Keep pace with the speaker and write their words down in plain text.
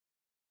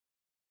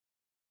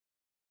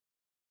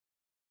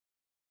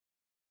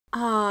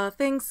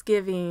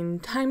Thanksgiving.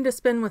 Time to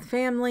spend with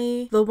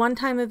family. The one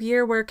time of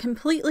year where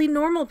completely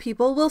normal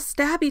people will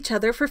stab each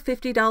other for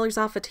 $50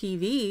 off a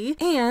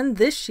TV. And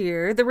this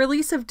year, the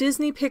release of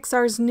Disney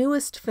Pixar's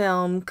newest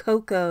film,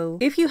 Coco.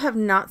 If you have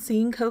not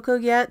seen Coco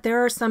yet,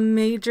 there are some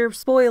major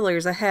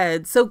spoilers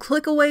ahead, so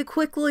click away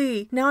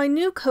quickly. Now, I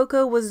knew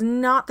Coco was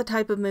not the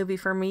type of movie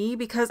for me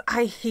because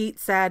I hate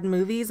sad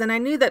movies, and I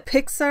knew that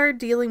Pixar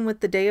dealing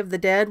with the Day of the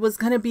Dead was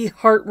gonna be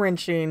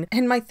heart-wrenching.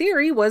 And my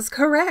theory was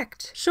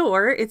correct.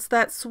 Sure, it's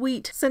that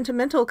sweet,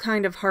 sentimental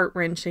kind of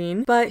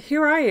heart-wrenching, but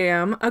here I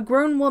am, a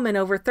grown woman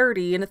over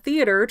 30 in a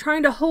theater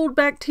trying to hold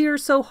back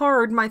tears so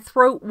hard my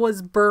throat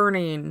was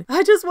burning.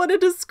 I just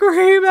wanted to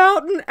scream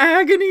out in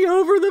agony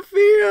over the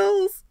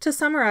feels. To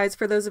summarize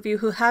for those of you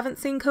who haven't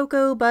seen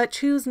Coco but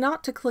choose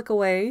not to click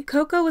away,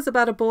 Coco is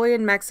about a boy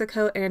in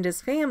Mexico and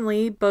his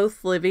family,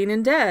 both living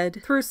and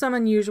dead. Through some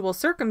unusual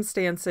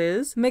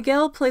circumstances,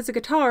 Miguel plays a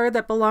guitar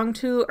that belonged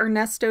to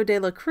Ernesto de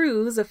la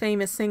Cruz, a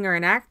famous singer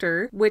and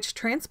actor, which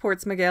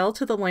transports Miguel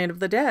to the land of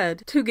the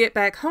dead. To get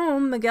back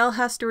home, Miguel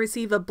has to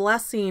receive a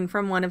blessing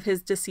from one of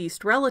his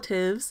deceased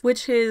relatives,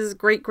 which his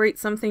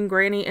great-great-something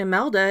granny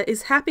Imelda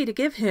is happy to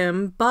give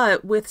him,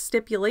 but with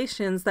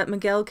stipulations that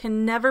Miguel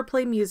can never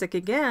play music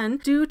again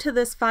due to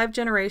this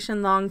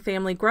 5-generation-long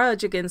family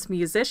grudge against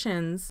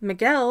musicians.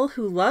 Miguel,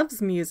 who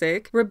loves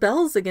music,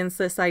 rebels against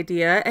this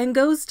idea and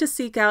goes to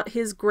seek out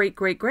his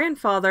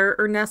great-great-grandfather,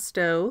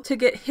 Ernesto, to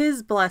get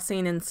his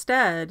blessing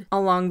instead.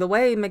 Along the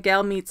way,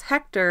 Miguel meets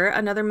Hector,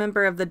 another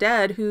member of the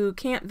dead who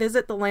can't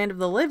visit the land of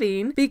the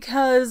living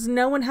because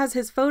no one has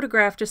his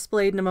photograph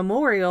displayed in a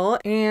memorial,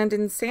 and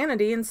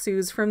insanity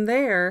ensues from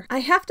there. I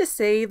have to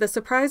say, the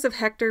surprise of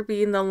Hector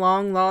being the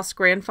long-lost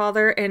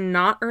grandfather and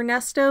not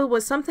Ernesto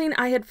was something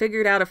I had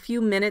figured out a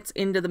few minutes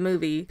into the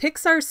movie.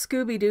 Pixar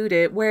Scooby-Dooed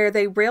it, where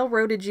they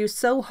railroaded you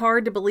so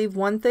hard to believe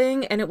one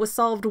thing and it was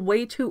solved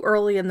way too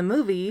early in the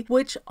movie,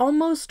 which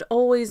almost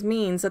always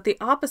means that the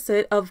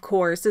opposite, of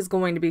course, is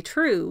going to be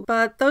true.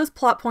 But those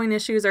plot point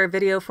issues are a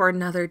video for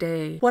another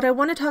day. What I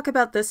want to talk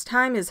about this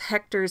time is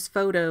Hector's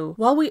photo.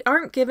 While we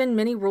aren't given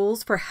many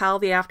rules for how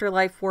the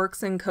afterlife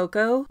works in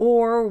Coco,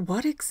 or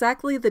what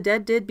exactly the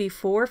dead did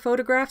before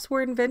photographs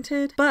were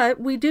invented, but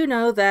we do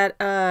know that,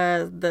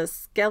 the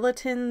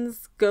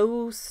skeletons,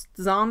 ghosts,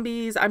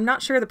 zombies, I'm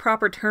not sure the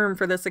proper term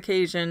for this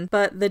occasion,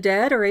 but the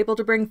dead are able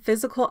to bring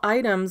physical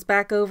items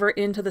back over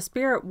into the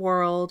spirit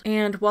world,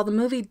 and while the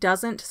movie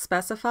doesn't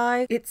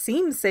specify, it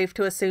seems safe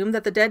to assume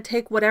that the dead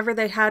take whatever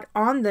they had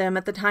on them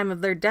at the time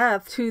of their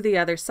death to the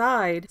other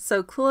side.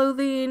 So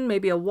clothing,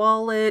 maybe a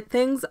wallet,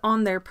 things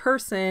on their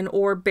person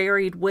or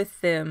buried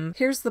with them.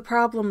 Here's the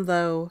problem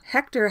though.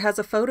 Hector has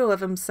a photo of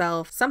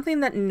himself, something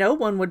that no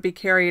one would be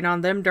carrying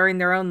on them during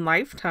their own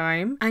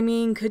lifetime. I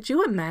mean, could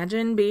you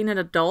imagine being an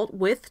adult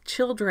with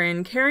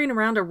children carrying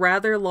around a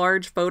rather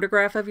large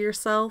photograph of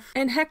yourself?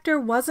 And Hector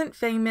wasn't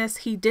famous,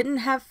 he didn't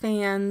have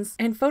fans,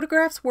 and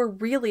photographs were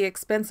really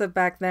expensive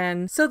back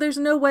then, so there's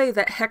no way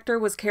that Hector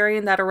was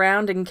carrying that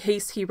around in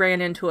case he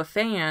ran into a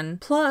fan.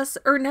 Plus,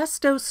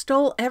 Ernesto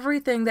stole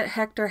everything that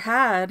Hector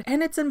had,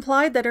 and it's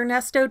implied that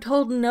Ernesto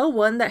told no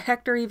one that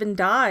Hector even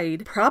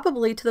died,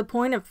 probably to the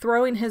point of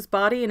throwing his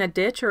body in a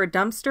ditch or a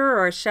dumpster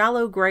or a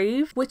shallow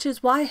grave, which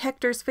is why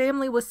Hector's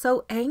family was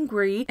so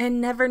angry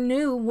and never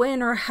knew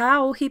when or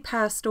how he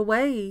passed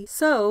away.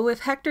 So,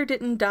 if Hector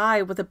didn't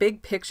die with a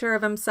big picture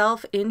of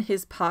himself in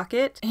his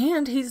pocket,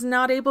 and he's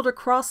not able to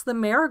cross the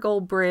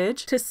Marigold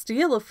Bridge to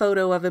steal a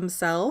photo of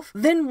himself,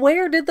 then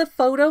where did the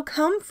photo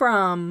come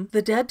from?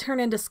 The dead turn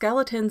into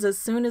skeletons as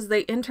soon as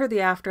they enter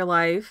the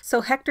afterlife,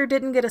 so Hector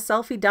didn't get a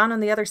selfie done on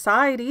the other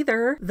side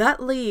either.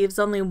 That leaves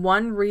only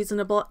one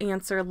reasonable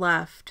answer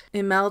left.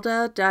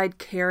 Imelda died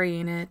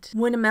carrying it.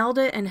 When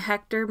Imelda and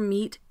Hector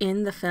meet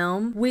in the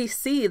film, we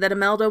see that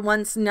Imelda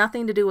wants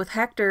nothing to do with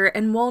Hector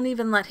and won't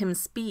even let him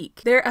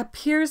speak. There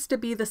appears to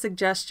be the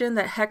suggestion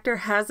that Hector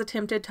has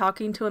attempted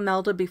talking to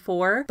Imelda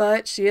before,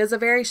 but she is a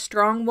very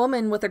strong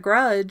woman with a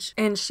grudge,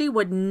 and she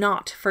would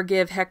not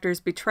forgive Hector's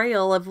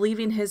betrayal of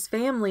leaving his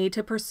family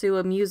to pursue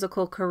a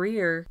musical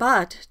career.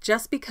 But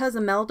just because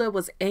Imelda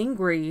was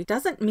angry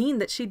doesn't mean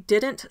that she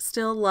didn't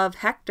still love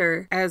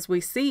Hector. As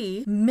we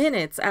see,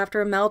 minutes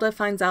after Imelda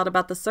finds out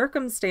about the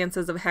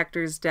circumstances of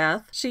Hector's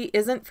death, she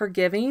isn't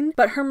forgiving,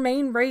 but her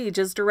main rage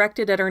is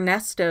directed at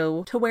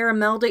Ernesto, to where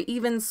Imelda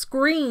even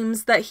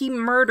screams that he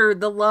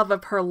murdered the love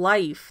of her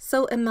life.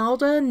 So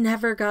Imelda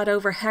never got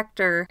over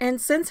Hector, and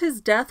since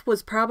his death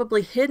was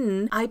probably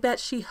hidden, I bet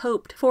she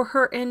hoped for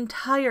her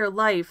entire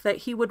life that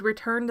he would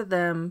return to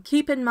them.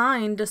 Keep in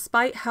mind,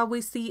 despite how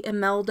we see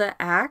Imelda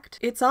act,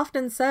 it's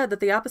often said that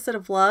the opposite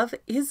of love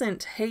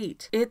isn't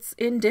hate, it's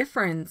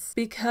indifference.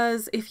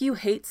 Because if you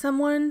hate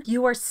someone,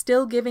 you are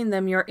still giving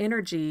them your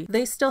energy.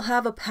 They still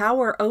have a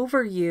power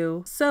over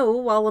you. So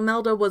while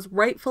Imelda was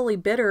rightfully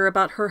bitter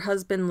about her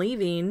husband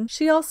leaving,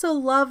 she also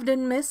loved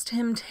and missed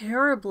him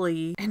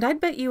terribly. And I'd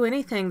bet you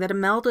anything that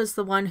Imelda's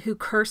the one who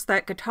cursed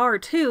that guitar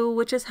too,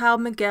 which is how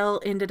Miguel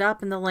ended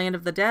up in the land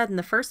of the dead in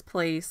the first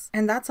place.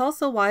 And that's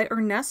also why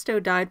Ernesto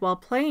died while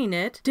playing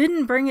it,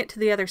 didn't bring it to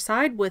the other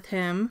side with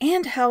him,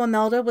 and how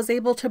Imelda was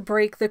able to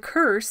break the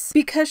curse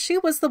because she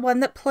was the one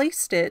that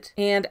placed it.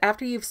 And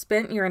after you've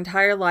spent your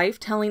entire life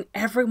telling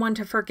everyone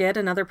to forget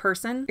another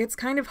person, it's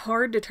kind of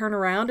hard to turn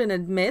around and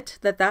admit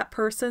that that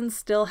person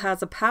still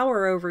has a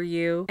power over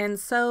you. And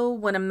so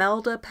when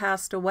Imelda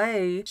passed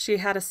away, she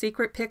had a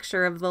secret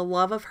picture of the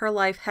love of her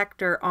life,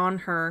 Hector, on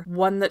her,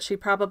 one that she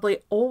probably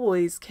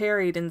always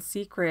carried in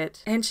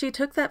secret. And she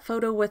took that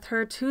photo with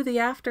her to the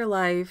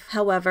afterlife.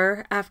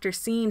 However, after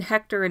seeing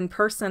Hector in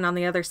person on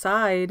the other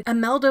side,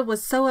 Imelda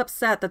was so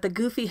upset that the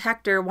goofy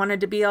Hector wanted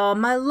to be all,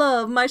 "My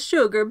love, my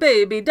sugar,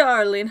 baby,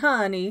 darling,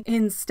 honey,"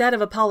 instead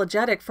of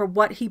apologetic for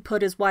what he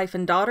put his wife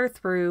and daughter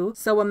through.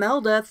 So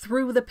Imelda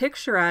threw the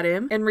picture at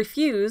him and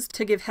refused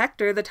to give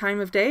Hector the time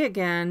of day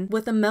again.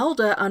 With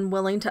Imelda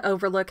unwilling to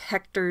overlook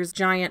Hector's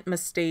giant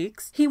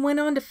mistakes, he went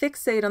on to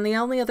fixate on the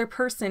only other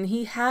person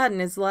he had in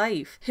his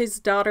life, his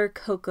daughter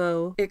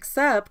Coco.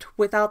 Except,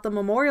 without the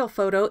memorial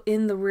photo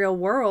in the real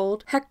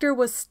world, Hector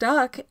was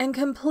stuck and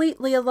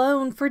completely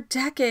alone for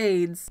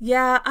decades.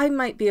 Yeah, I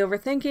might be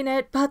overthinking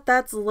it, but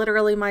that's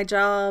literally my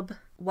job.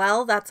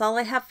 Well, that's all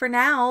I have for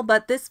now,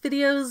 but this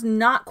video's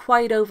not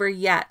quite over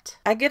yet.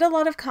 I get a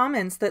lot of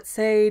comments that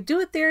say,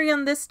 do a theory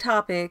on this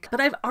topic, but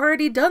I've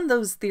already done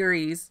those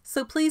theories.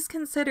 So please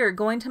consider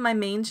going to my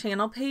main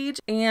channel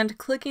page and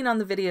clicking on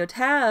the video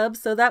tab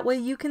so that way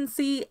you can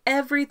see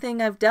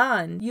everything I've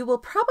done. You will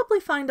probably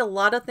find a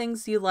lot of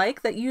things you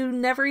like that you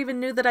never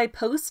even knew that I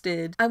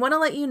posted. I want to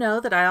let you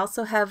know that I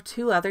also have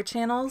two other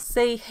channels,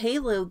 Say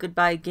Halo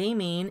Goodbye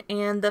Gaming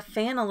and the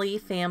Fanily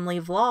Family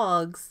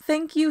Vlogs.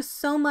 Thank you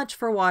so much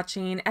for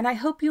watching, and I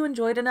hope you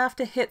enjoyed enough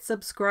to hit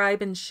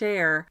subscribe and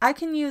share. I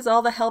can use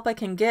all the help I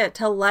can get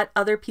to let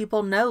other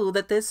people know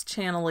that this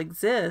channel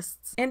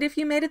exists. And if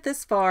you made it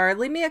this far,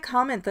 leave me a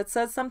comment that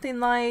says something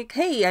like,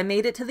 "Hey, I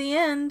made it to the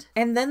end,"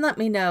 and then let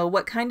me know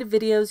what kind of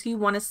videos you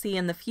want to see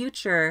in the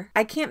future.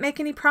 I can't make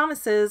any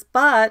promises,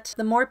 but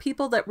the more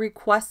people that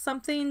request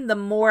something, the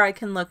more I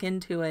can look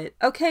into it.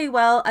 Okay,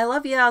 well, I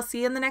love you. I'll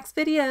see you in the next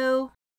video.